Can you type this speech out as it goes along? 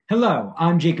Hello,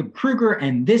 I'm Jacob Kruger,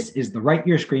 and this is the Write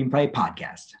Your Screenplay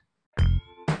podcast.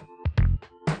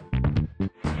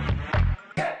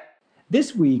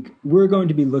 This week, we're going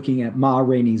to be looking at Ma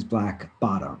Rainey's Black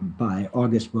Bottom by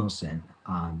August Wilson,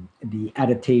 the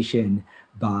adaptation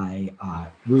by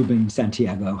Ruben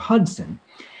Santiago Hudson.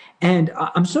 And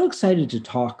I'm so excited to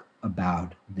talk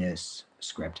about this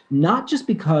script, not just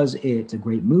because it's a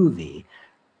great movie,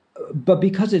 but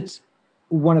because it's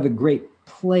one of the great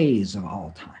plays of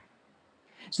all time.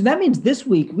 So that means this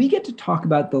week we get to talk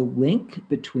about the link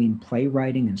between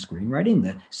playwriting and screenwriting,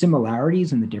 the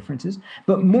similarities and the differences.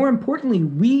 But more importantly,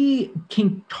 we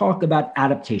can talk about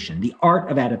adaptation, the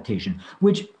art of adaptation,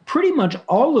 which pretty much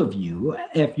all of you,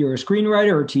 if you're a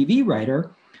screenwriter or TV writer,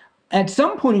 at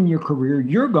some point in your career,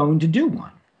 you're going to do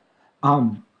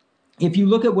one. If you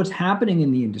look at what's happening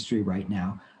in the industry right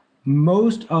now,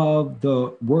 most of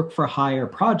the work for hire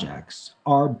projects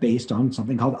are based on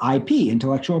something called IP,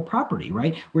 intellectual property,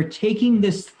 right? We're taking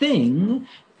this thing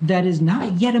that is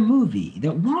not yet a movie,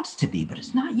 that wants to be, but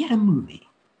it's not yet a movie.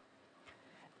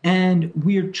 And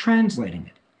we're translating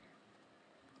it.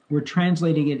 We're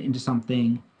translating it into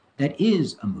something that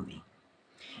is a movie.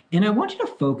 And I want you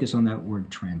to focus on that word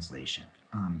translation.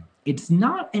 It's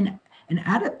not an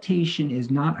adaptation is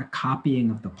not a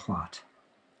copying of the plot.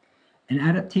 An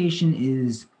adaptation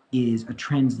is a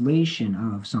translation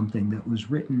of something that was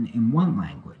written in one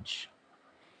language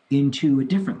into a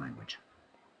different language.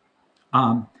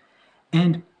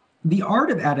 And the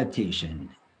art of adaptation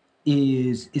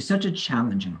is such a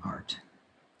challenging art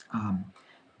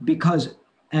because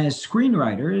as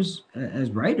screenwriters,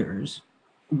 as writers,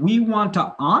 we want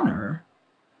to honor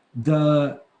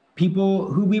the people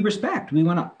who we respect. We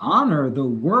want to honor the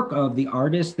work of the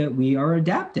artists that we are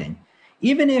adapting.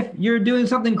 Even if you're doing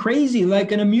something crazy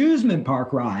like an amusement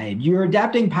park ride, you're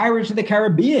adapting Pirates of the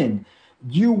Caribbean,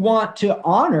 you want to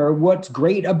honor what's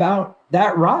great about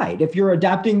that ride. If you're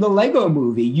adapting the Lego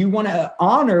movie, you want to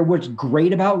honor what's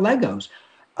great about Legos.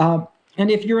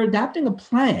 And if you're adapting a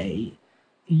play,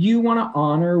 you want to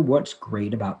honor what's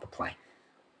great about the play.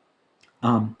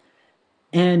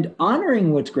 And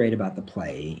honoring what's great about the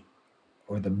play,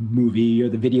 or the movie, or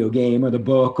the video game, or the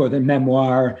book, or the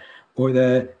memoir, or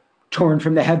the torn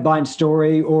from the headline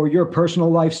story, or your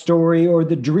personal life story, or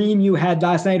the dream you had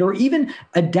last night, or even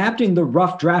adapting the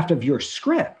rough draft of your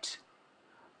script.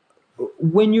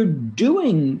 When you're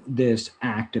doing this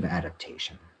act of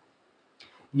adaptation,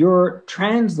 you're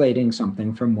translating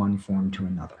something from one form to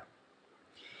another.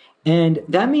 And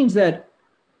that means that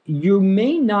you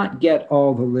may not get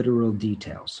all the literal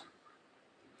details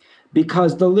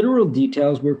because the literal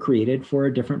details were created for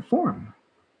a different form.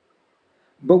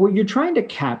 But what you're trying to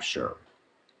capture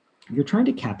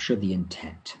the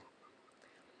intent.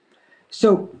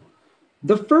 So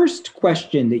the first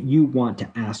question that you want to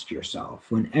ask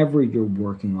yourself whenever you're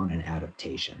working on an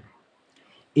adaptation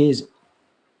is,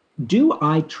 do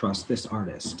I trust this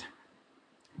artist?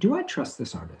 Do I trust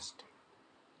this artist?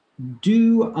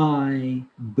 Do I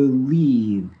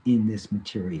believe in this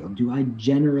material? Do I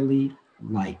generally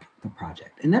like the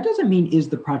project? And that doesn't mean is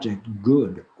the project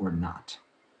good or not.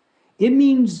 It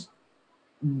means,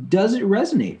 does it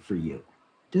resonate for you?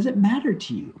 Does it matter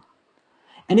to you?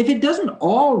 And if it doesn't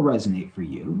all resonate for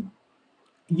you,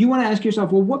 you want to ask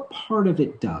yourself, well, what part of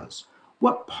it does?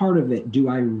 What part of it do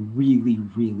I really,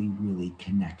 really, really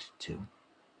connect to?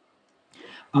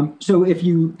 So if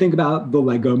you think about the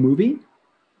Lego movie,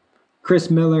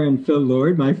 Chris Miller and Phil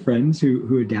Lord, my friends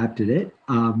who adapted it,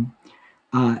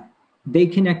 they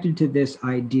connected to this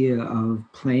idea of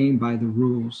playing by the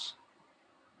rules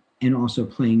and also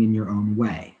playing in your own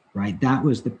way, right? That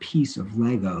was the piece of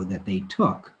Lego that they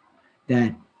took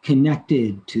that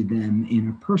connected to them in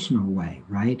a personal way,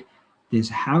 right? This,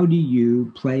 how do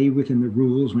you play within the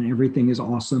rules when everything is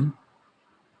awesome,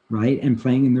 right? And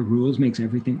playing in the rules makes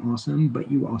everything awesome,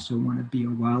 but you also want to be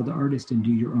a wild artist and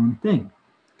do your own thing.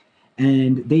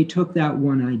 And they took that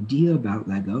one idea about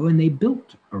Lego and they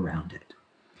built around it.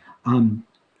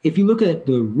 If you look at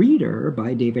The Reader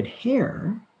by David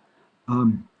Hare,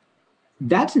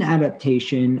 that's an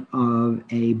adaptation of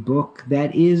a book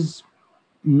that is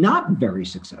not very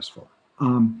successful.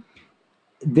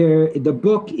 The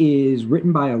book is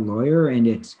written by a lawyer and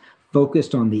it's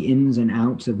focused on the ins and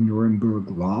outs of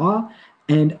Nuremberg law.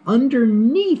 And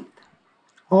underneath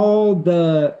all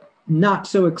the not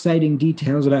so exciting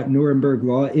details about Nuremberg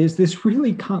law is this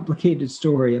really complicated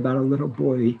story about a little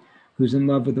boy who's in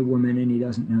love with a woman and he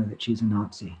doesn't know that she's a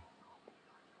Nazi.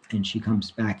 And she comes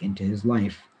back into his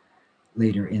life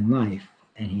later in life,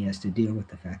 and he has to deal with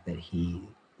the fact that he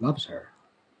loves her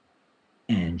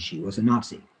and she was a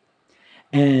Nazi.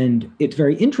 And it's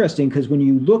very interesting because when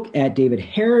you look at David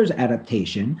Hare's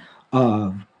adaptation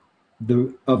of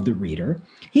the Reader,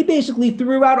 he basically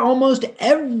threw out almost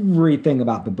everything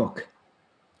about the book.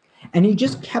 And he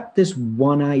just kept this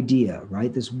one idea,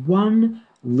 right? This one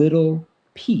little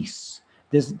piece,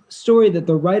 this story that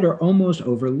the writer almost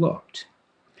overlooked.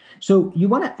 So you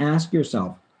want to ask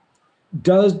yourself,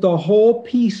 does the whole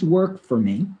piece work for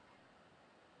me?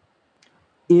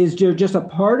 Is there just a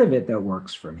part of it that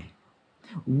works for me?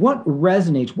 What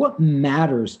resonates, what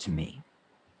matters to me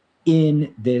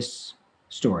in this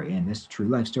story, in this true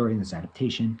life story, in this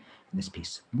adaptation, in this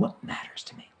piece? What matters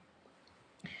to me?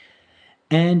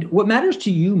 And what matters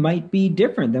to you might be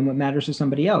different than what matters to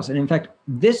somebody else. And in fact,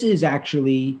 this is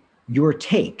actually your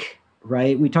take,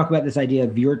 right? We talk about this idea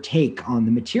of your take on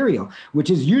the material, which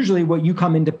is usually what you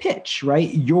come into pitch,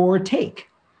 right? Your take.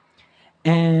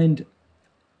 And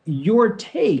your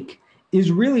take is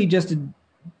really just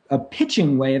a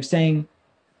pitching way of saying,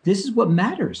 this is what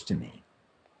matters to me.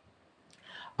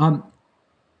 And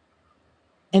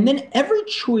then every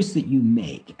choice that you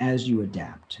make as you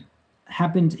adapt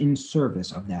happens in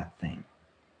service of that thing.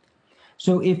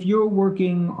 So if you're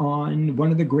working on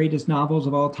one of the greatest novels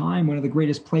of all time, one of the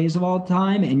greatest plays of all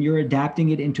time, and you're adapting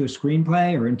it into a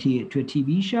screenplay or into a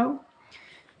TV show,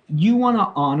 you want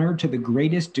to honor to the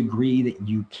greatest degree that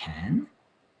you can.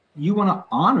 You want to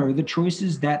honor the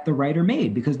choices that the writer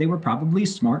made because they were probably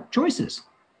smart choices,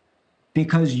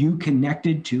 because you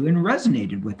connected to and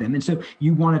resonated with them. And so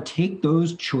you want to take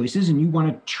those choices and you want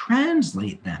to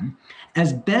translate them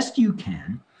as best you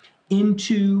can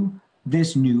into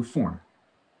this new form.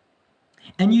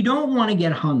 And you don't want to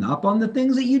get hung up on the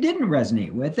things that you didn't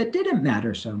resonate with, that didn't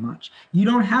matter so much. You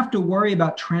don't have to worry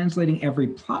about translating every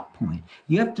plot point.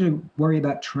 You have to worry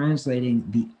about translating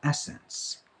the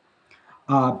essence.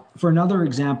 For another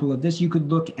example of this, you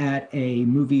could look at a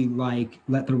movie like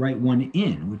Let the Right One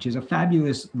In, which is a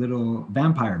fabulous little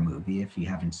vampire movie if you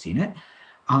haven't seen it.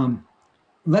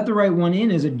 Let the Right One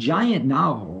In is a giant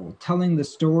novel telling the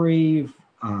story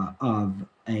of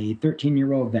a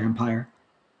 13-year-old vampire.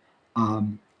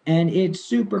 And it's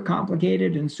super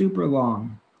complicated and super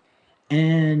long.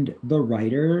 And the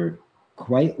writer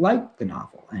quite liked the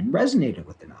novel and resonated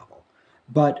with the novel.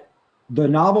 But the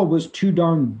novel was too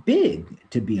darn big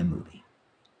to be a movie.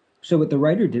 So what the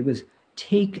writer did was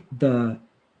take the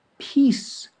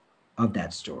piece of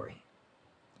that story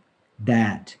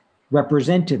that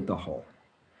represented the whole,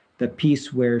 the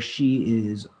piece where she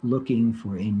is looking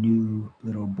for a new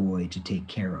little boy to take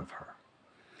care of her.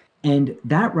 And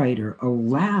that writer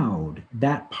allowed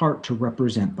that part to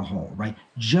represent the whole, right?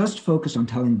 Just focus on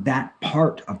telling that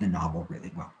part of the novel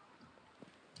really well.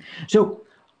 So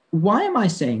why am I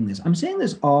saying this? I'm saying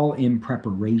this all in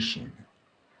preparation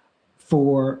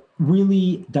for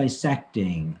really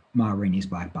dissecting Ma Rainey's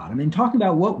Black Bottom and talking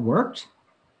about what worked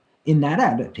in that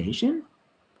adaptation,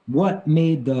 what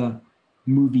made the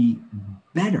movie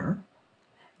better,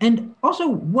 and also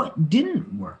what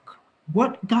didn't work,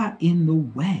 what got in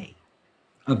the way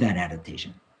of that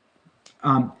adaptation.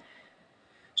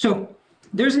 So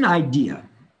there's an idea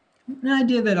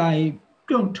that I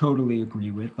don't totally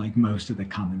agree with, like most of the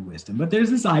common wisdom, but there's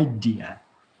this idea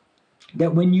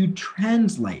that when you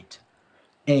translate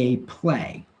a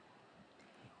play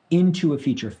into a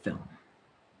feature film,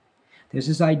 there's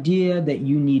this idea that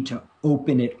you need to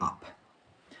open it up.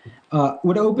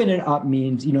 What open it up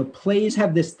means, plays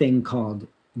have this thing called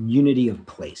unity of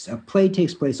place. A play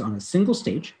takes place on a single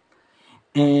stage,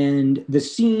 and the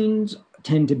scenes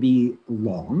tend to be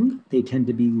long. They tend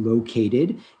to be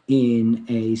located in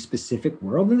a specific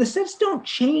world, and the sets don't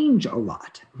change a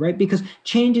lot, right? Because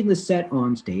changing the set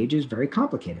on stage is very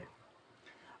complicated.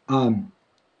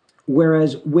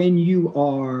 Whereas when you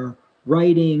are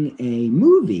writing a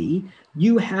movie,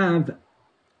 you have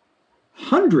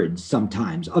hundreds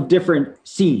sometimes of different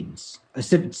scenes,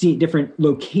 different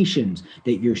locations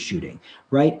that you're shooting,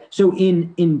 right? So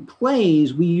in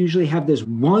plays, we usually have this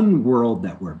one world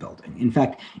that we're building. In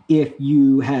fact, if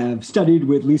you have studied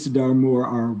with Lisa Darmour,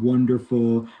 our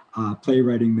wonderful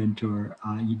playwriting mentor,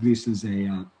 Lisa's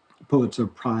a Pulitzer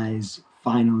Prize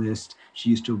finalist.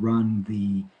 She used to run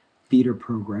the theater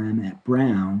program at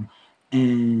Brown,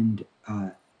 and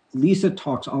Lisa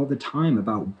talks all the time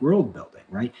about world building,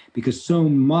 right? Because so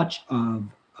much of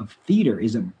theater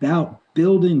is about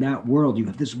building that world. You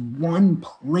have this one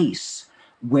place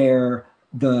where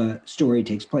the story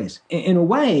takes place. In a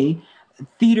way,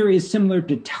 theater is similar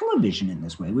to television in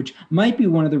this way, which might be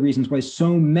one of the reasons why so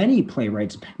many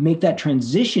playwrights make that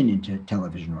transition into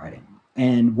television writing,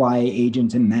 and why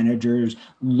agents and managers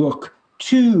look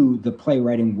to the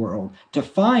playwriting world to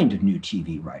find new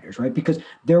TV writers, right? Because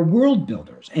they're world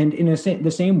builders. And in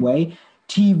the same way,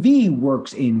 TV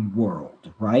works in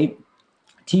world, right?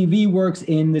 TV works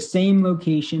in the same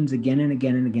locations again and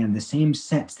again and again, the same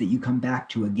sets that you come back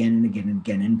to again and again and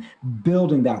again, and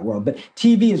building that world. But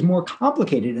TV is more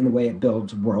complicated in the way it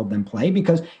builds world than play,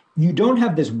 because you don't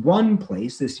have this one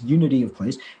place, this unity of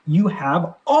place. You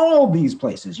have all these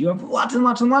places. You have lots and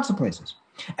lots and lots of places.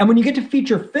 And when you get to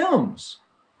feature films,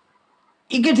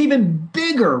 it gets even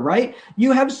bigger, right?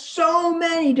 You have so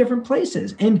many different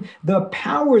places. And the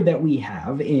power that we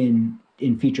have in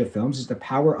feature films is the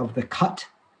power of the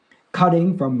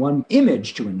cutting from one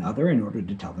image to another in order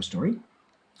to tell the story.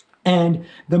 And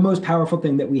the most powerful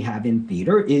thing that we have in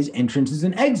theater is entrances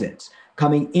and exits,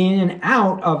 coming in and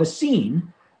out of a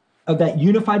scene of that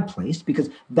unified place, because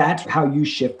that's how you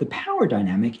shift the power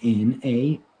dynamic in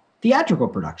a theatrical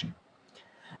production.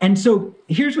 And so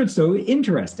here's what's so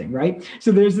interesting, right?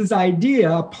 So there's this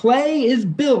idea, a play is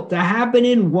built to happen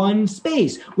in one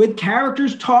space with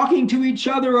characters talking to each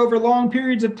other over long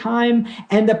periods of time,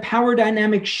 and the power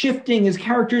dynamic shifting as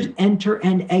characters enter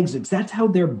and exits. That's how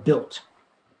they're built.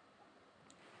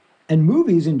 And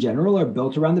movies in general are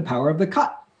built around the power of the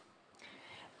cut.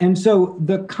 And so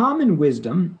the common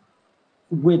wisdom,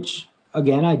 which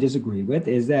again, I disagree with,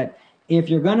 is that if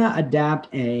you're gonna adapt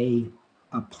a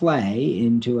play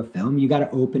into a film, you got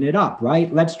to open it up,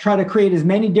 right? Let's try to create as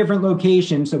many different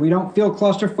locations so we don't feel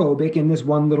claustrophobic in this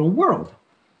one little world,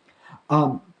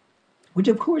 which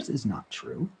of course is not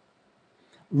true.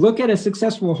 Look at a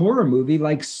successful horror movie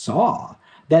like Saw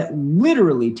that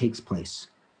literally takes place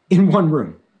in one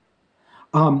room.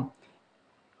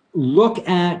 Look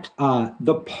at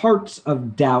the parts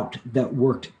of Doubt that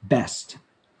worked best,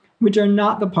 which are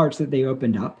not the parts that they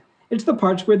opened up. It's the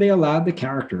parts where they allowed the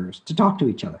characters to talk to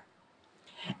each other.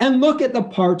 And look at the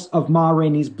parts of Ma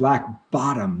Rainey's Black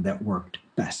Bottom that worked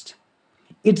best.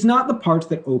 It's not the parts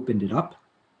that opened it up.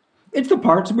 It's the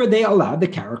parts where they allowed the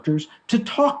characters to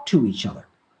talk to each other.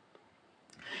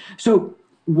 So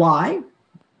why?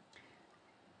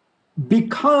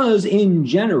 Because in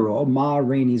general, Ma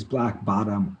Rainey's Black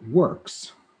Bottom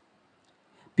works.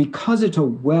 Because it's a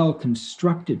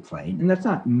well-constructed play, and that's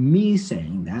not me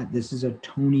saying that, this is a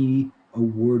Tony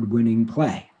Award-winning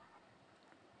play.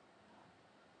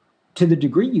 To the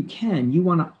degree you can, you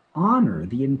want to honor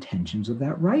the intentions of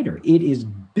that writer. It is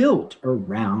built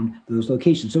around those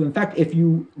locations. So in fact, if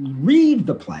you read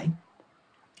the play,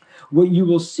 what you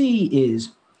will see is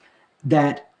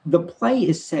that the play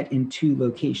is set in two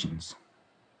locations.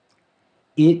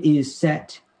 It is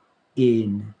set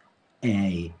in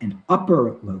an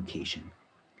upper location,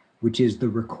 which is the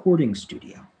recording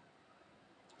studio.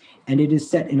 And it is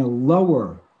set in a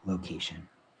lower location,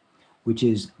 which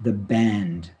is the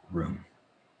band room.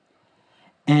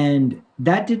 And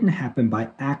that didn't happen by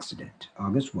accident.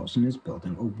 August Wilson is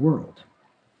building a world.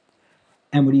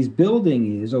 And what he's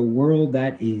building is a world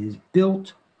that is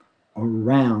built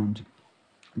around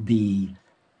the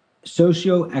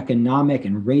socioeconomic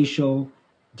and racial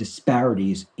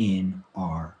disparities in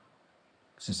our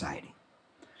society.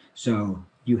 So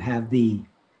you have the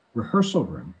rehearsal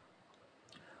room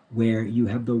where you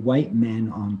have the white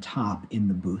men on top in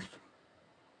the booth,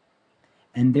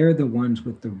 and they're the ones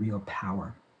with the real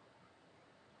power.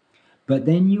 But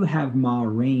then you have Ma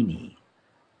Rainey,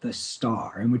 the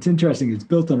star. And what's interesting, it's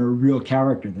built on a real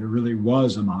character. There really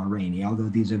was a Ma Rainey, although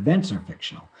these events are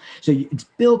fictional. So it's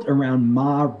built around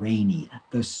Ma Rainey,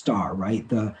 the star, right?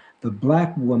 The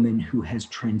Black woman who has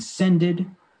transcended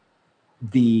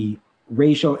the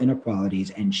racial inequalities,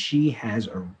 and she has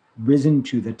risen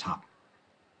to the top.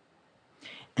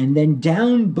 And then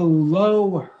down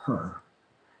below her,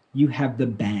 you have the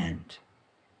band.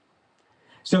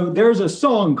 So there's a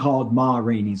song called Ma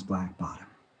Rainey's Black Bottom.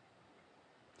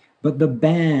 But the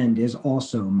band is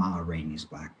also Ma Rainey's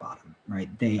Black Bottom, right?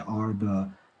 They are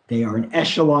an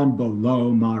echelon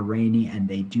below Ma Rainey, and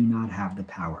they do not have the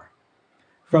power.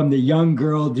 From the young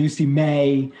girl, Ducey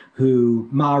May, who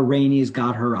Ma Rainey's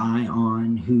got her eye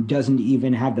on, who doesn't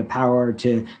even have the power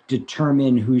to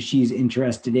determine who she's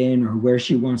interested in or where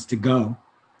she wants to go,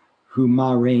 who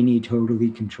Ma Rainey totally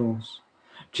controls,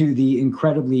 to the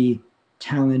incredibly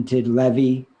talented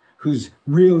Levy, who's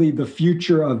really the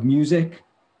future of music,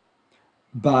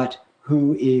 but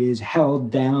who is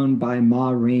held down by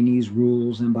Ma Rainey's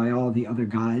rules and by all the other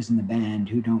guys in the band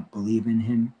who don't believe in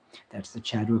him. That's the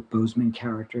Chadwick Boseman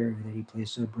character that he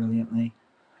plays so brilliantly.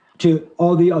 To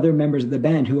all the other members of the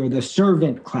band who are the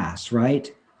servant class,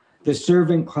 right? The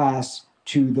servant class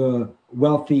to the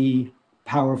wealthy,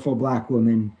 powerful Black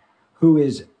woman who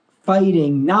is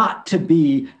fighting not to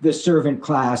be the servant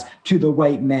class to the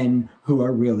white men who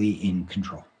are really in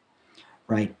control,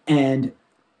 right? And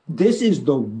this is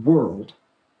the world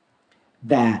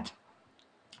that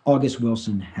August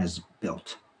Wilson has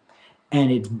built. And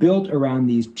it's built around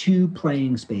these two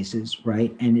playing spaces,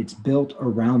 right? And it's built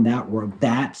around that world.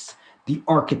 That's the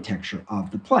architecture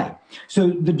of the play.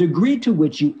 So the degree to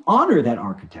which you honor that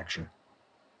architecture,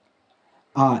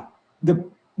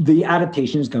 the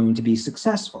adaptation is going to be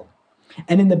successful.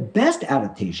 And in the best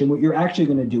adaptation, what you're actually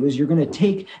going to do is you're going to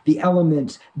take the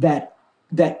elements that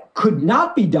could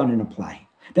not be done in a play,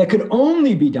 that could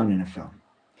only be done in a film,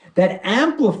 that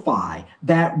amplify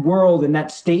that world and that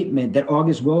statement that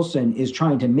August Wilson is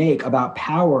trying to make about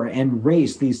power and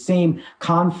race, these same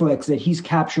conflicts that he's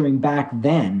capturing back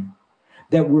then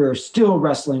that we're still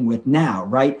wrestling with now,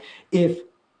 right? If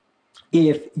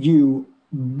you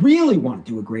really want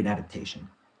to do a great adaptation,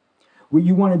 what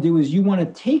you want to do is you want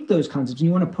to take those concepts and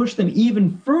you want to push them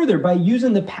even further by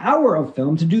using the power of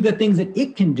film to do the things that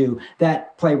it can do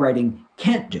that playwriting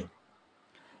can't do.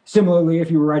 Similarly,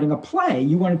 if you were writing a play,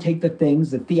 you want to take the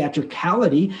things, the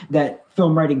theatricality that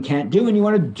film writing can't do, and you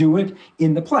want to do it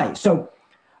in the play. So,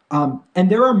 and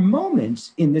there are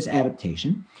moments in this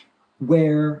adaptation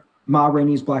where Ma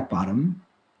Rainey's Black Bottom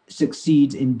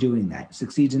succeeds in doing that,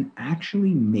 succeeds in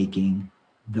actually making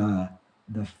the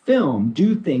film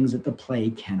do things that the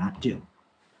play cannot do.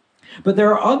 But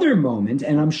there are other moments,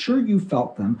 and I'm sure you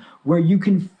felt them, where you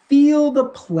can feel the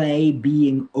play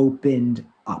being opened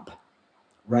up.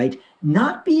 Right?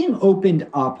 Not being opened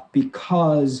up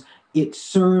because it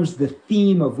serves the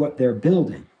theme of what they're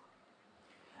building,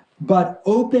 but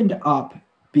opened up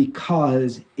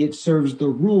because it serves the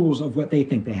rules of what they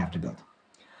think they have to build.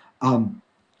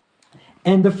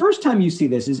 And the first time you see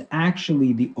this is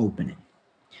actually the opening.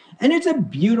 And it's a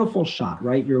beautiful shot,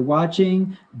 right? You're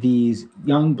watching these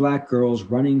young Black girls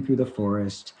running through the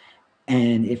forest,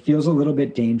 and it feels a little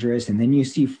bit dangerous. And then you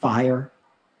see fire.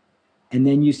 And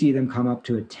then you see them come up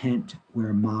to a tent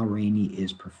where Ma Rainey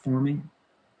is performing.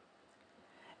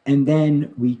 And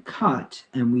then we cut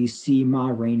and we see Ma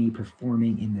Rainey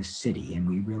performing in the city. And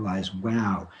we realize,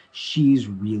 wow, she's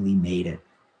really made it.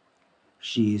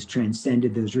 She's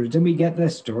transcended those roots. And we get the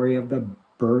story of the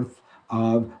birth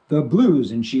of the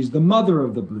blues. And she's the mother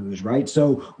of the blues, right?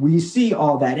 So we see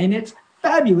all that. And it's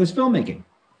fabulous filmmaking.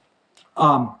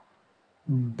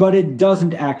 But it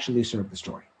doesn't actually serve the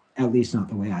story, at least not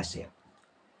the way I see it.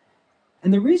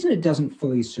 And the reason it doesn't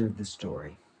fully serve the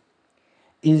story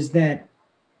is that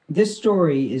this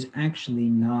story is actually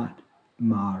not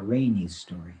Ma Rainey's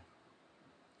story.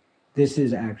 This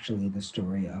is actually the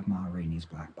story of Ma Rainey's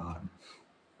Black Bottom,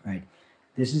 right?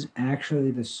 This is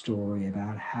actually the story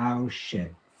about how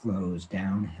shit flows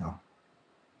downhill,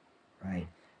 right?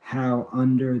 How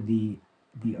under the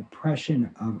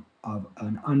oppression of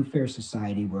an unfair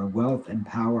society where wealth and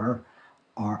power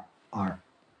are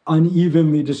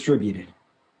unevenly distributed,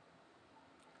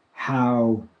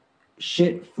 how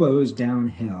shit flows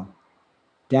downhill,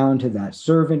 down to that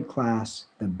servant class,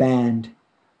 the band,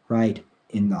 right,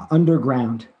 in the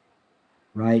underground,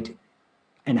 right,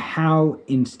 and how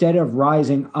instead of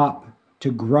rising up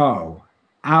to grow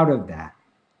out of that,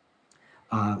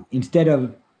 instead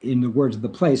of, in the words of the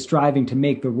play, striving to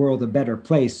make the world a better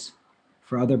place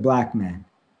for other Black men,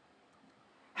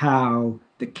 how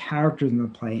the characters in the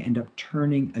play end up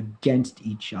turning against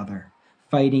each other,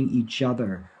 fighting each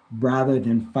other, rather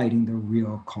than fighting the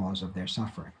real cause of their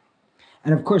suffering.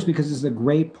 And of course, because it's a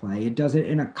great play, it does it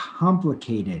in a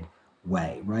complicated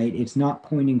way, right? It's not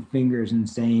pointing fingers and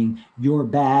saying, you're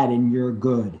bad and you're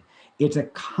good. It's a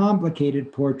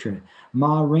complicated portrait.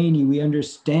 Ma Rainey, we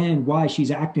understand why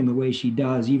she's acting the way she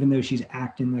does, even though she's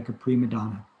acting like a prima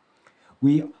donna.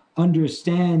 We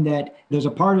understand that there's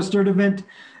a part of Sturtevant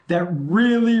that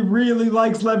really, really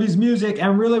likes Levy's music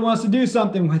and really wants to do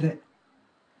something with it.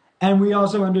 And we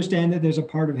also understand that there's a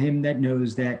part of him that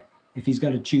knows that if he's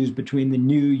got to choose between the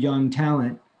new young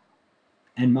talent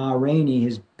and Ma Rainey,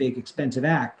 his big expensive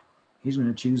act, he's going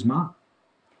to choose Ma.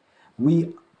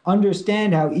 We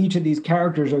understand how each of these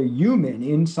characters are human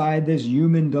inside this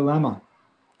human dilemma.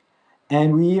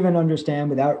 And we even understand,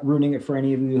 without ruining it for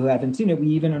any of you who haven't seen it, we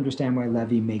even understand why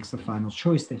Levy makes the final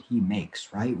choice that he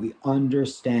makes, right? We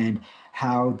understand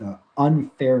how the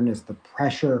unfairness, the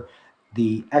pressure,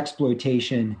 the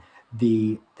exploitation,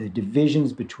 the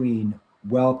divisions between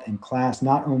wealth and class,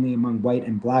 not only among white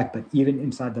and Black, but even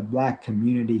inside the Black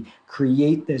community,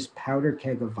 create this powder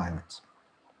keg of violence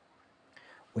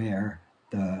where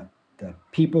the the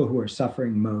people who are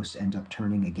suffering most end up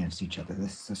turning against each other.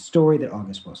 This is a story that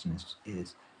August Wilson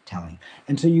is telling.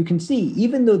 And so you can see,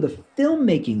 even though the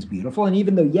filmmaking is beautiful, and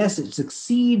even though, yes, it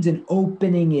succeeds in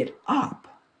opening it up,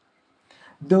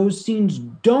 those scenes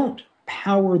don't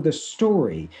power the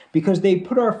story because they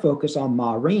put our focus on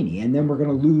Ma Rainey, and then we're going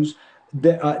to lose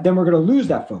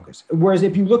that focus. Whereas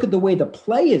if you look at the way the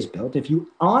play is built, if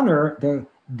you honor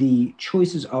the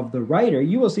choices of the writer,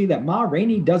 you will see that Ma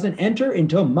Rainey doesn't enter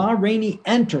until Ma Rainey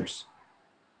enters,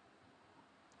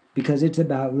 because it's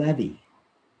about Levy,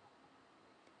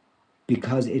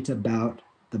 because it's about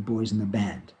the boys in the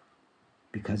band,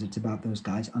 because it's about those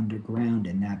guys underground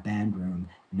in that band room,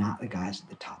 not the guys at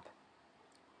the top.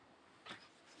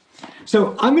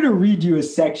 So I'm going to read you a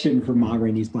section from Ma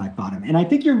Rainey's Black Bottom, and I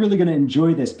think you're really going to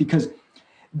enjoy this, because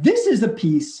this is a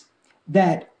piece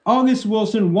that August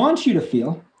Wilson wants you to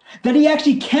feel that he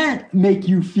actually can't make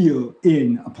you feel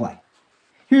in a play.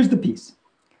 Here's the piece.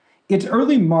 It's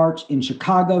early March in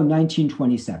Chicago,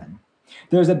 1927.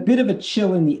 There's a bit of a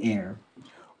chill in the air.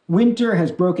 Winter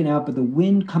has broken out, but the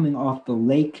wind coming off the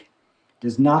lake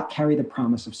does not carry the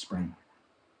promise of spring.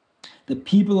 The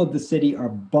people of the city are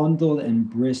bundled and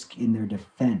brisk in their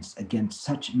defense against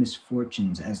such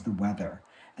misfortunes as the weather,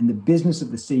 and the business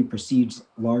of the city proceeds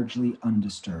largely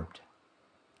undisturbed.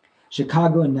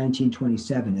 Chicago in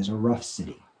 1927 is a rough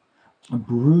city, a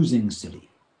bruising city,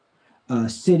 a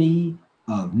city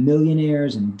of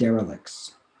millionaires and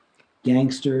derelicts,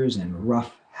 gangsters and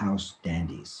rough house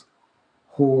dandies,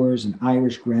 whores and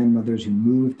Irish grandmothers who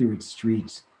move through its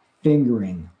streets,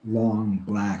 fingering long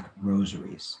black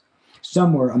rosaries.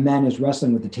 Somewhere a man is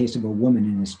wrestling with the taste of a woman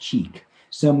in his cheek.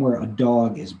 Somewhere a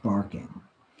dog is barking.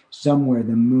 Somewhere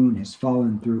the moon has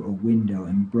fallen through a window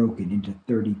and broken into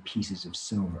 30 pieces of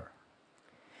silver.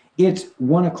 It's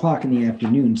 1 o'clock in the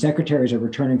afternoon. Secretaries are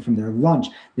returning from their lunch.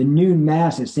 The noon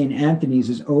mass at St. Anthony's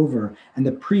is over, and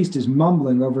the priest is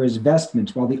mumbling over his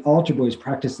vestments while the altar boys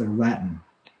practice their Latin.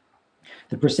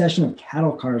 The procession of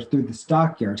cattle cars through the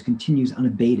stockyards continues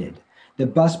unabated. The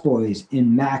busboys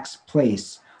in Mac's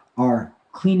Place are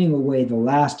cleaning away the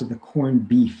last of the corned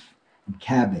beef and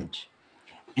cabbage.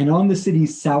 And on the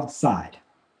city's south side,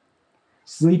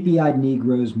 sleepy-eyed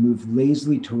Negroes move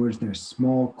lazily towards their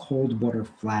small cold-water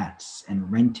flats and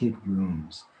rented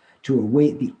rooms to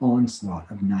await the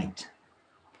onslaught of night,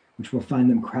 which will find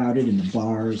them crowded in the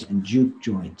bars and juke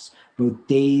joints, both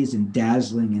dazed and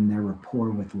dazzling in their rapport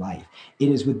with life. It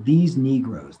is with these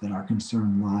Negroes that our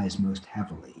concern lies most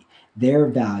heavily, their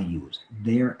values,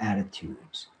 their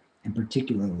attitudes, and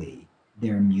particularly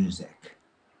their music.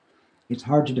 It's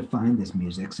hard to define this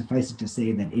music. Suffice it to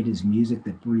say that it is music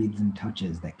that breathes and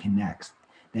touches, that connects,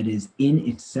 that is in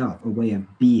itself a way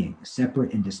of being,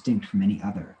 separate and distinct from any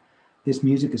other. This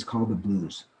music is called the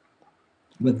blues.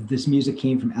 Whether this music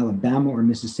came from Alabama or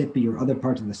Mississippi or other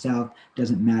parts of the South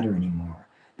doesn't matter anymore.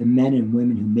 The men and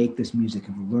women who make this music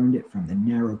have learned it from the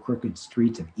narrow, crooked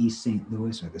streets of East St.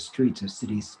 Louis or the streets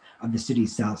of the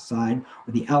city's South Side,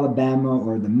 or the Alabama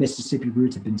or the Mississippi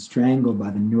roots have been strangled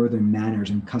by the northern manners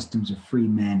and customs of free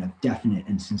men of definite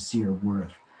and sincere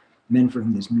worth, men for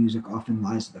whom this music often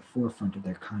lies at the forefront of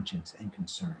their conscience and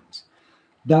concerns.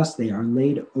 Thus, they are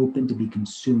laid open to be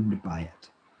consumed by it,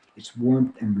 its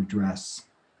warmth and redress,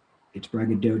 its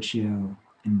braggadocio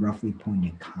and roughly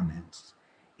poignant comments,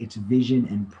 its vision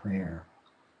and prayer,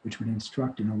 which would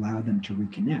instruct and allow them to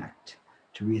reconnect,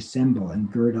 to reassemble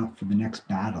and gird up for the next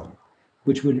battle,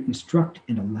 which would instruct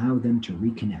and allow them to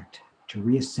reconnect, to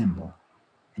reassemble,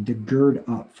 and to gird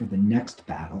up for the next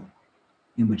battle,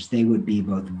 in which they would be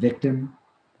both victim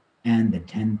and the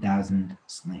 10,000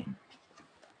 slain.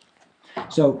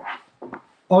 So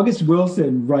August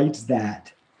Wilson writes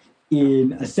that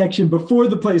in a section before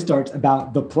the play starts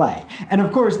about the play. And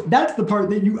of course, that's the part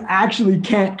that you actually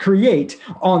can't create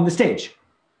on the stage.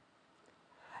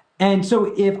 And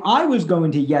so if I was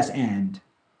going to yes and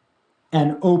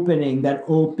an opening that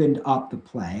opened up the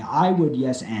play, I would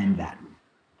yes and that.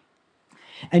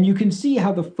 And you can see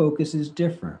how the focus is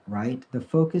different, right? The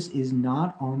focus is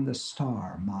not on the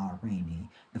star, Ma Rainey.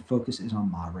 The focus is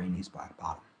on Ma Rainey's Black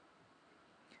Bottom.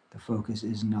 The focus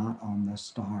is not on the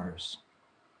stars.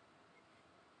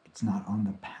 It's not on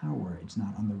the power. It's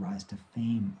not on the rise to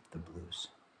fame of the blues.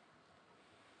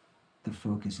 The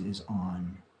focus is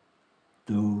on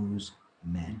those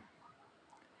men.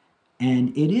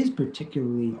 And it is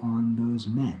particularly on those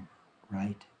men,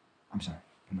 right? I'm sorry,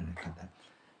 I'm going to cut that.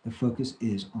 The focus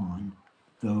is on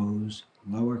those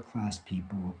lower class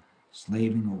people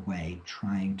slaving away,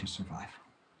 trying to survive,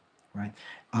 right?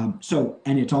 And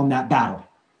it's on that battle.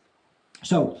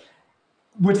 So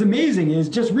what's amazing is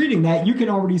just reading that, you can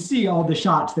already see all the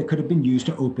shots that could have been used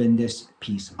to open this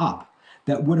piece up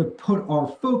that would have put our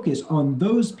focus on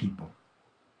those people,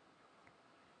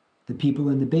 the people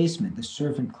in the basement, the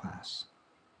servant class,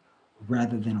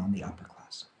 rather than on the upper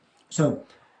class. So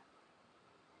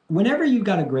whenever you've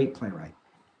got a great playwright,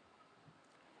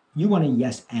 you want to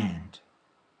yes and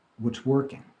what's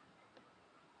working.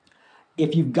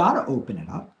 If you've got to open it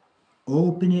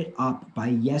up by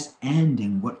yes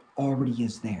anding what already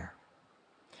is there.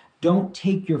 Don't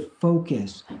take your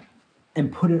focus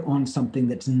and put it on something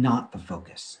that's not the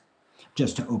focus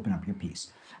just to open up your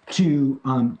piece. To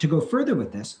go further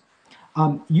with this,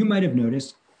 you might have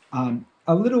noticed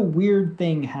a little weird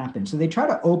thing happened. So they try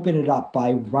to open it up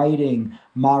by writing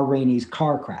Ma Rainey's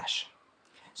car crash.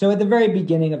 So at the very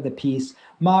beginning of the piece,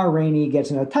 Ma Rainey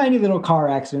gets in a tiny little car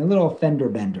accident, a little fender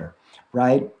bender,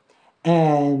 right?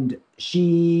 And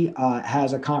she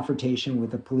has a confrontation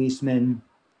with a policeman,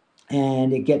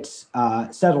 and it gets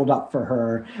settled up for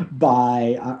her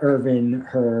by Irvin,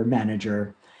 her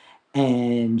manager,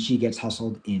 and she gets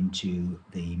hustled into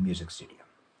the music studio.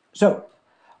 So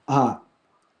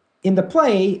in the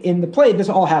play, this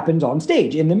all happens on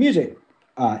stage in the music,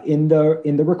 in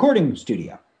the recording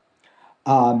studio.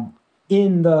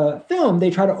 In the film, they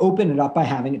try to open it up by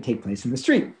having it take place in the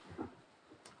street.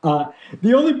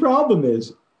 The only problem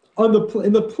is, in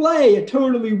the play, it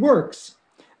totally works.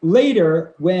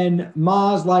 Later, when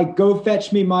Ma's like, go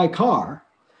fetch me my car,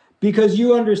 because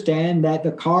you understand that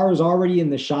the car is already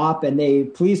in the shop and the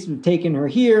police have taken her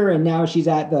here and now she's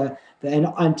at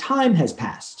and time has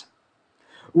passed.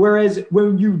 Whereas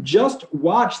when you just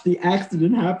watch the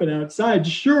accident happen outside,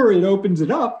 sure, it opens it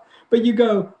up, but you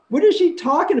go, what is she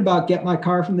talking about? Get my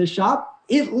car from the shop?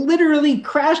 It literally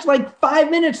crashed like 5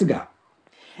 minutes ago.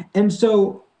 And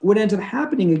so what ends up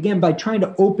happening, again, by trying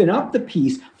to open up the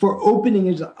piece for opening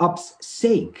it up's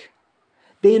sake,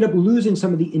 they end up losing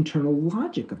some of the internal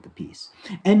logic of the piece.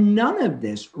 And none of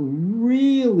this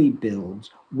really builds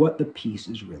what the piece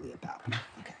is really about.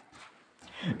 Okay.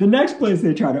 The next place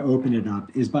they try to open it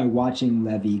up is by watching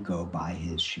Levy go buy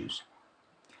his shoes.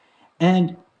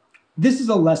 And this is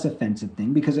a less offensive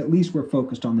thing because at least we're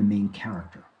focused on the main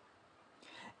character.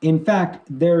 In fact,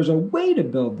 there's a way to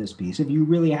build this piece if you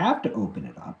really have to open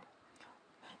it up.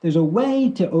 There's a way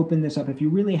to open this up if you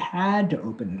really had to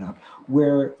open it up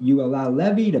where you allow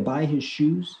Levy to buy his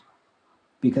shoes,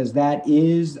 because that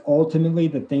is ultimately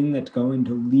the thing that's going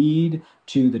to lead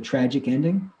to the tragic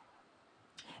ending,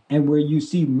 and where you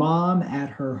see Mom at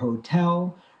her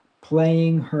hotel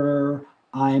playing her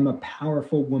I'm a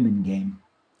powerful woman game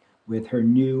with her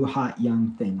new hot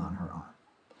young thing on her arm.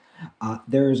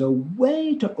 There is a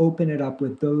way to open it up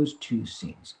with those two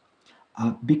scenes.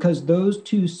 Because those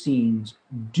two scenes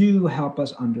do help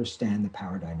us understand the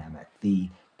power dynamic, the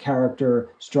character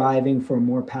striving for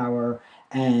more power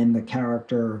and the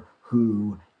character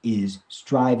who is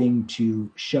striving to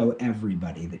show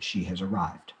everybody that she has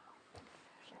arrived.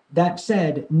 That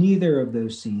said, neither of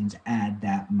those scenes add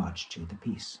that much to the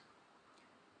piece.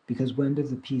 Because when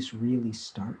does the piece really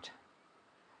start?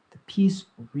 The piece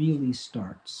really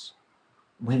starts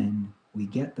when we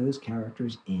get those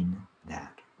characters in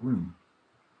that room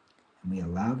and we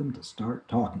allow them to start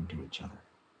talking to each other.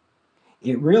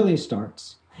 It really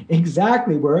starts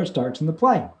exactly where it starts in the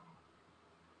play.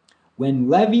 When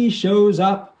Levy shows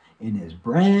up in his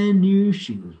brand new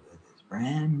shoes with his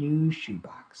brand new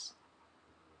shoebox,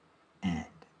 and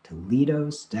Toledo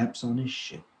steps on his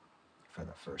shoe for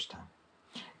the first time.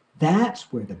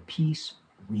 That's where the piece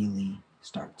really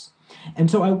starts. And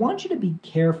so I want you to be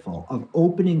careful of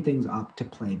opening things up to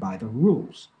play by the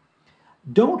rules.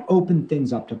 Don't open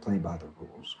things up to play by the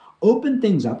rules. Open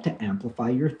things up to amplify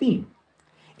your theme.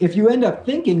 If you end up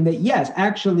thinking that, yes,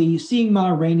 actually seeing Ma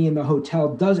Rainey in the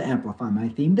hotel does amplify my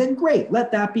theme, then great,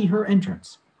 let that be her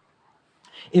entrance.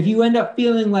 If you end up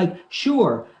feeling like,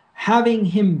 sure, having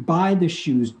him buy the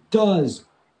shoes does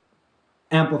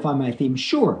amplify my theme,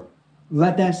 sure,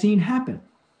 let that scene happen.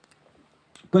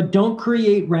 But don't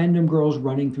create random girls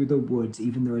running through the woods,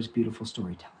 even though it's beautiful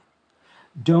storytelling.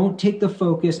 Don't take the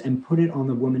focus and put it on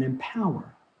the woman in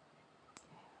power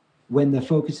when the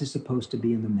focus is supposed to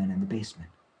be in the men in the basement.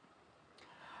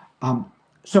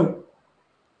 So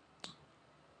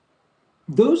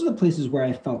those are the places where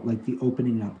I felt like the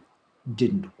opening up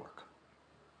didn't work.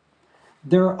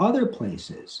 There are other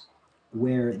places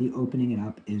where the opening it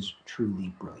up is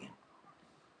truly brilliant.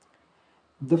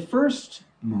 The first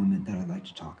moment that I'd like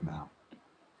to talk about.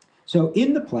 So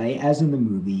in the play, as in the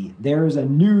movie, there is a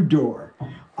new door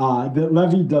that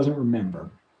Levy doesn't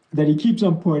remember, that he keeps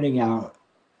on pointing out.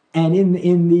 And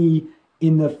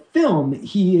in the film,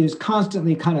 he is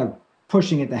constantly kind of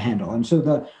pushing at the handle. And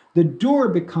so the door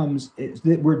becomes,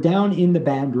 we're down in the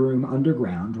band room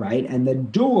underground, right? And the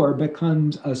door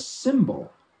becomes a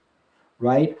symbol,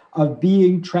 right, of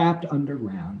being trapped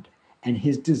underground and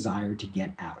his desire to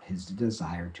get out, his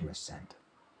desire to ascend.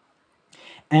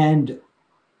 And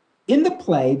in the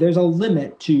play, there's a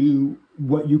limit to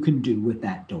what you can do with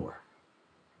that door.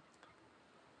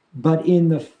 But in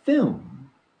the film,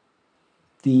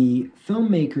 the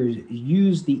filmmakers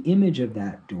use the image of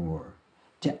that door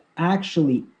to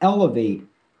actually elevate,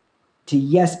 to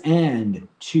yes and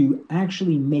to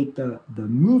actually make the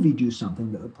movie do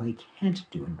something that the play can't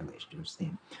do in relation to its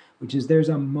theme, which is there's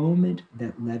a moment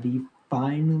that Levy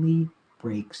finally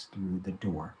breaks through the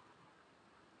door.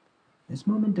 This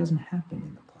moment doesn't happen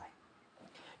in the play.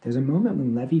 There's a moment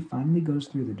when Levy finally goes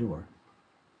through the door,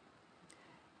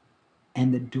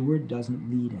 and the door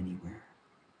doesn't lead anywhere.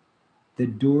 The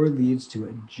door leads to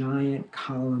a giant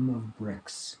column of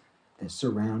bricks that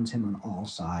surrounds him on all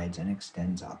sides and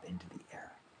extends up into the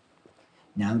air.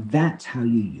 Now that's how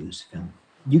you use film.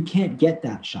 You can't get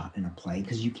that shot in a play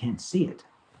because you can't see it.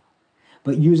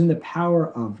 But using the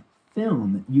power of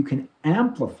film, you can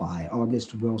amplify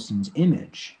August Wilson's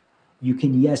image. You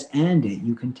can yes and it,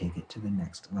 you can take it to the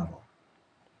next level.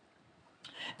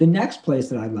 The next place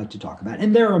that I'd like to talk about,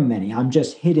 and there are many, I'm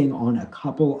just hitting on a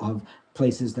couple of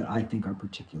places that I think are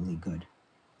particularly good.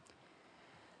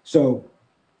 So,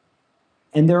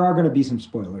 and there are going to be some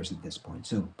spoilers at this point,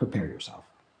 so prepare yourself.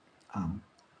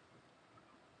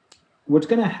 What's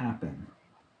going to happen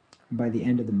by the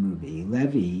end of the movie,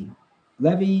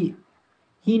 Levy,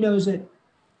 he knows it,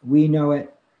 we know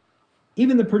it,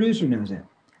 even the producer knows it.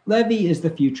 Levy is the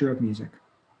future of music,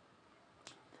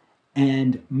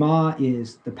 and Ma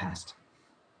is the past.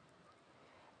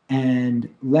 And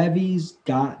Levy's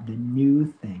got the new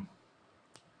thing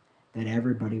that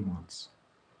everybody wants.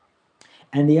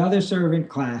 And the other servant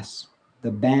class,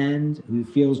 the band who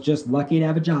feels just lucky to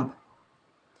have a job,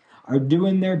 are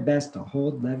doing their best to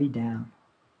hold Levy down,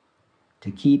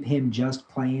 to keep him just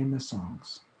playing the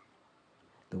songs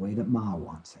the way that Ma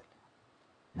wants it.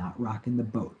 Not rocking the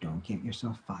boat, don't get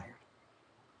yourself fired.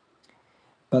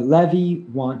 But Levy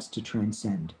wants to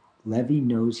transcend. Levy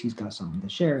knows he's got something to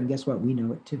share, and guess what? We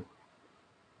know it too.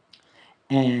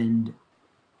 And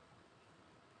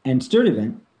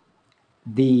Sturtevant,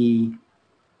 the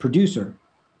producer,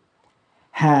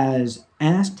 has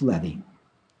asked Levy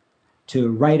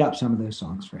to write up some of those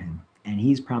songs for him. And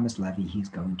he's promised Levy he's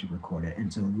going to record it.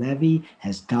 And so Levy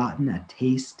has gotten a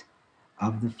taste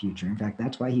of the future. In fact,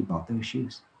 that's why he bought those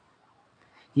shoes.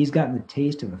 He's gotten the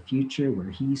taste of a future where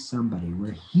he's somebody,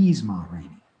 where he's Ma Rainey.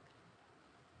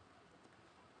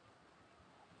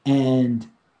 And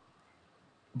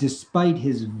despite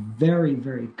his very,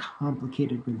 very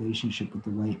complicated relationship with the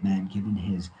white man, given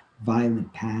his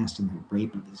violent past and the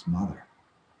rape of his mother,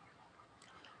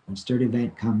 when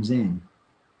Sturtevant comes in,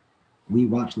 we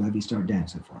watch Levy start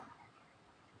dancing for him.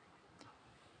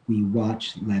 We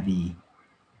watch Levy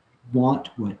want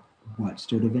what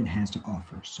Sturtevant has to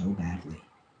offer so badly.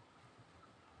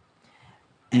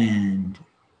 And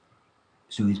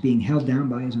so he's being held down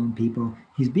by his own people.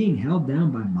 He's being held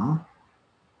down by Ma,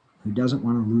 who doesn't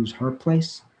want to lose her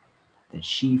place that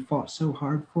she fought so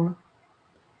hard for,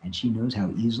 and she knows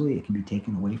how easily it can be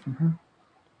taken away from her.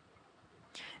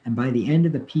 And by the end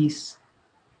of the piece,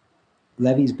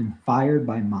 Levy's been fired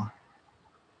by Ma.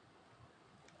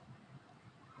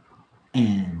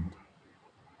 And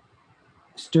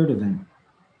Sturtevant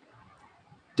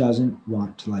doesn't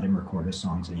want to let him record his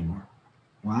songs anymore.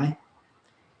 Why?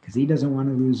 Because he doesn't want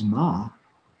to lose Ma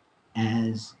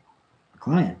as a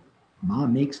client. Ma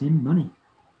makes him money.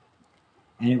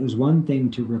 And it was one thing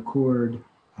to record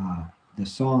the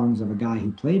songs of a guy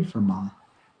who played for Ma,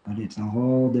 but it's a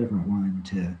whole different one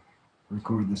to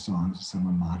record the songs of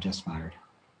someone Ma just fired.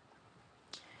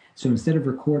 So instead of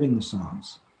recording the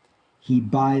songs, he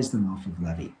buys them off of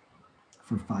Levy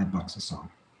for $5 a song.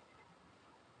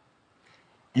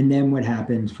 And then what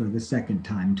happens for the second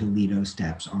time, Toledo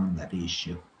steps on Levy's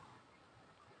shoe.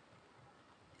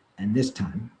 And this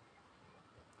time,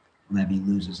 Levy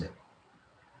loses it.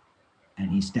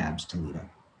 And he stabs Toledo.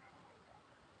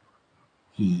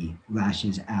 He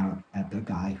lashes out at the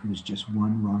guy who's just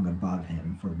one rung above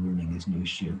him for ruining his new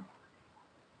shoe,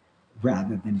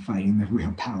 rather than fighting the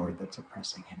real power that's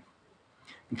oppressing him.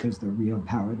 Because the real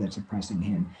power that's oppressing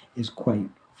him is quite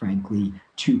frankly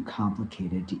too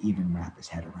complicated to even wrap his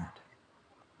head around.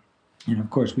 And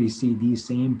of course, we see these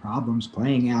same problems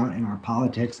playing out in our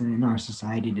politics and in our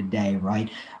society today, right?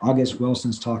 August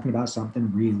Wilson's talking about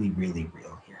something really, really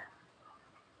real here.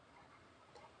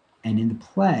 And in the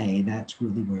play, that's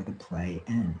really where the play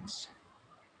ends.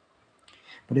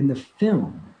 But in the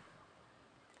film,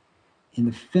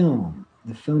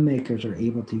 the filmmakers are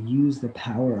able to use the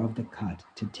power of the cut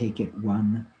to take it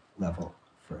one level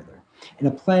further. In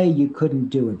a play, you couldn't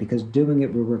do it because doing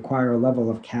it would require a level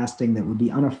of casting that would be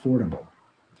unaffordable.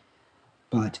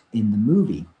 But in the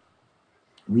movie,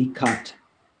 we cut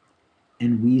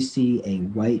and we see a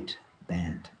white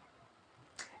band.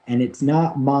 And it's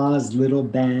not Ma's little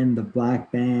band, the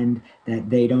black band that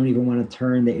they don't even want to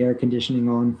turn the air conditioning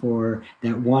on for,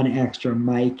 that one extra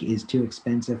mic is too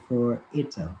expensive for.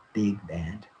 It's a big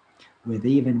band,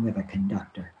 even with a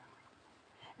conductor.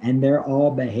 And they're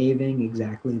all behaving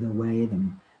exactly the way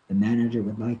the manager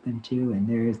would like them to. And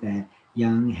there's that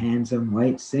young, handsome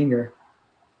white singer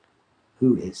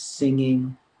who is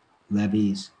singing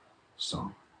Levy's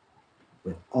song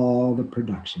with all the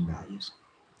production values.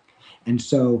 And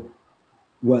so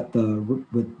what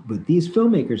these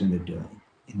filmmakers end up doing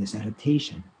in this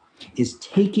adaptation is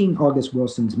taking August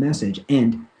Wilson's message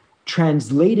and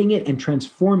translating it and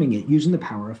transforming it using the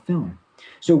power of film.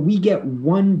 So we get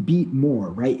one beat more,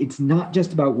 right? It's not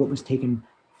just about what was taken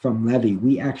from Levy.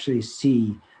 We actually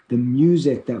see the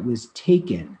music that was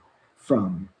taken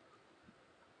from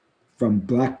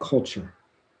Black culture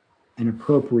and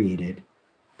appropriated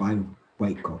by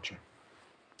white culture.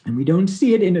 And we don't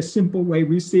see it in a simple way.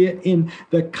 We see it in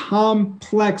the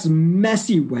complex,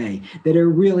 messy way that it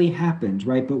really happens,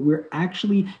 right? But we're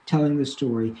actually telling the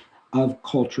story of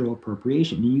cultural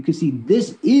appropriation. And you can see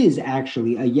this is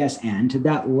actually a yes and to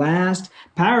that last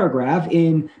paragraph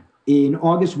in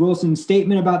August Wilson's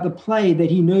statement about the play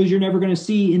that he knows you're never going to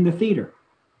see in the theater,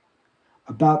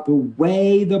 about the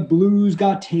way the blues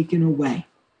got taken away.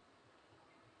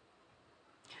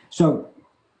 So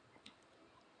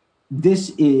this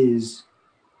is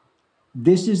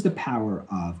the power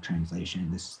of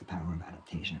translation. This is the power of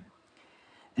adaptation.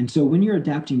 And so when you're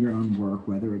adapting your own work,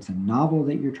 whether it's a novel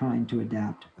that you're trying to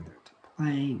adapt, whether it's a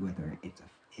play, whether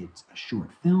it's a short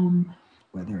film,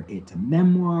 whether it's a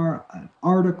memoir, an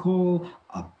article,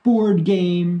 a board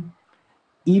game,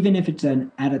 even if it's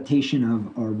an adaptation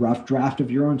of a rough draft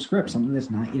of your own script, something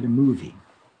that's not yet a movie,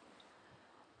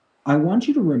 I want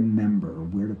you to remember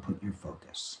where to put your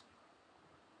focus.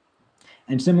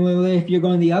 And similarly, if you're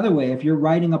going the other way, if you're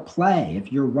writing a play,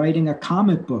 if you're writing a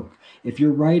comic book, if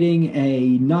you're writing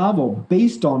a novel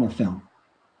based on a film,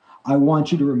 I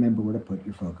want you to remember where to put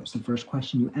your focus. The first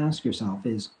question you ask yourself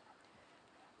is,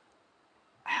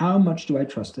 how much do I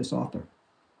trust this author?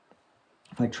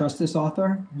 If I trust this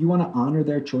author, you want to honor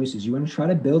their choices. You want to try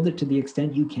to build it to the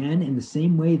extent you can in the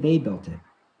same way they built it.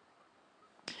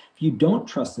 If you don't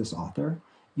trust this author,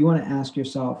 you want to ask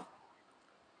yourself,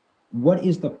 what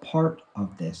is the part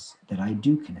of this that I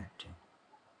do connect to?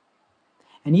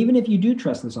 And even if you do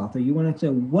trust this author, you want to say,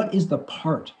 what is the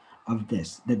part of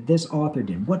this that this author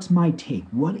did? What's my take?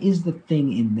 What is the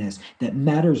thing in this that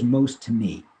matters most to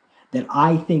me, that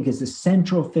I think is the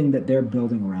central thing that they're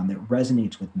building around that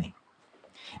resonates with me?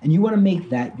 And you want to make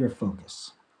that your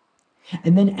focus.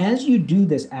 And then as you do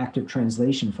this active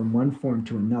translation from one form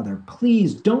to another,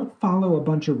 please don't follow a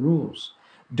bunch of rules.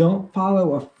 Don't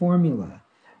follow a formula.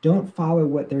 Don't follow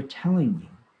what they're telling you.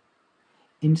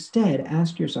 Instead,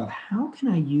 ask yourself, how can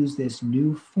I use this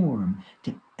new form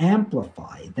to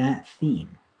amplify that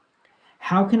theme?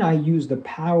 How can I use the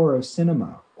power of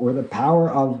cinema or the power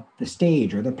of the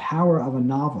stage or the power of a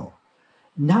novel,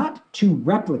 not to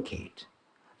replicate,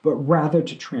 but rather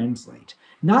to translate,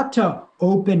 not to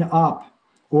open up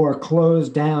or close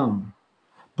down,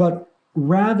 but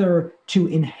rather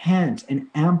to enhance and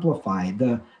amplify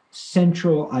the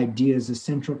central ideas, the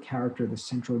central character, the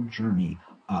central journey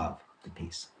of the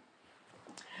piece.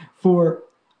 For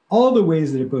all the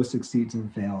ways that it both succeeds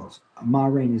and fails, Ma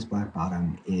Rainey's Black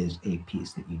Bottom is a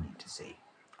piece that you need to see.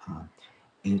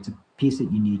 It's a piece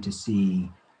that you need to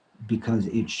see because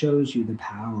it shows you the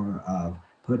power of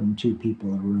putting two people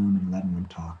in a room and letting them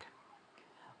talk.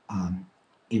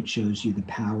 It shows you the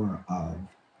power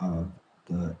of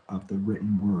the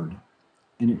written word.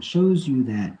 And it shows you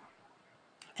that,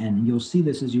 and you'll see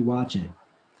this as you watch it,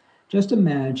 just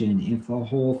imagine if the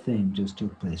whole thing just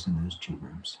took place in those two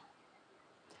rooms.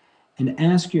 And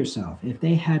ask yourself, if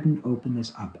they hadn't opened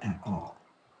this up at all,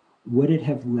 would it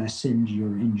have lessened your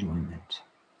enjoyment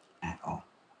at all?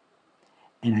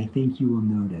 And I think you will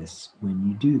notice when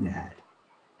you do that,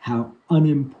 how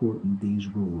unimportant these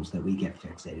rules that we get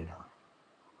fixated on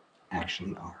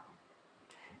actually are.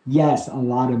 Yes, a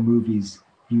lot of movies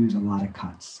use a lot of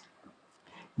cuts.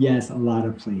 Yes, a lot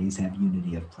of plays have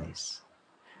unity of place.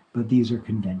 But these are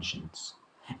conventions.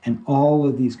 And all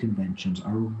of these conventions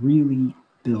are really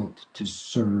built to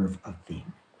serve a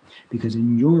theme. Because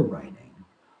in your writing,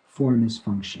 form is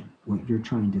function, what you're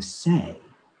trying to say,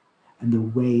 and the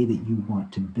way that you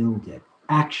want to build it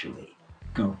actually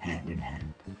go hand in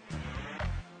hand.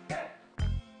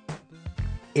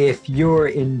 If you're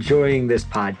enjoying this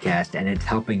podcast and it's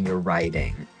helping your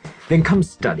writing, then come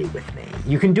study with me.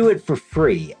 You can do it for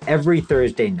free every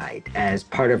Thursday night as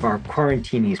part of our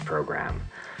Quarantinis program,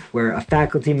 where a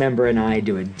faculty member and I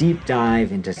do a deep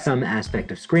dive into some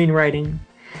aspect of screenwriting,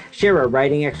 share a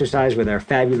writing exercise with our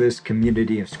fabulous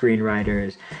community of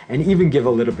screenwriters, and even give a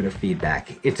little bit of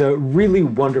feedback. It's a really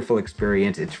wonderful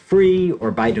experience. It's free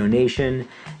or by donation,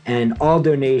 and all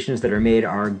donations that are made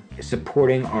are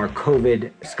supporting our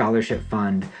COVID scholarship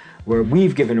fund, where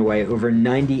we've given away over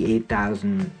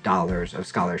 $98,000 of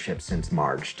scholarships since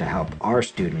March to help our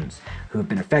students who have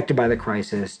been affected by the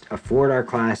crisis afford our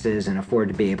classes and afford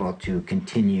to be able to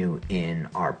continue in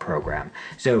our program.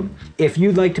 So if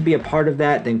you'd like to be a part of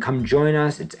that, then come join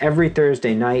us. It's every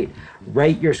Thursday night.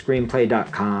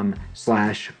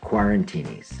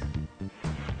 WriteYourScreenplay.com/Quarantinis.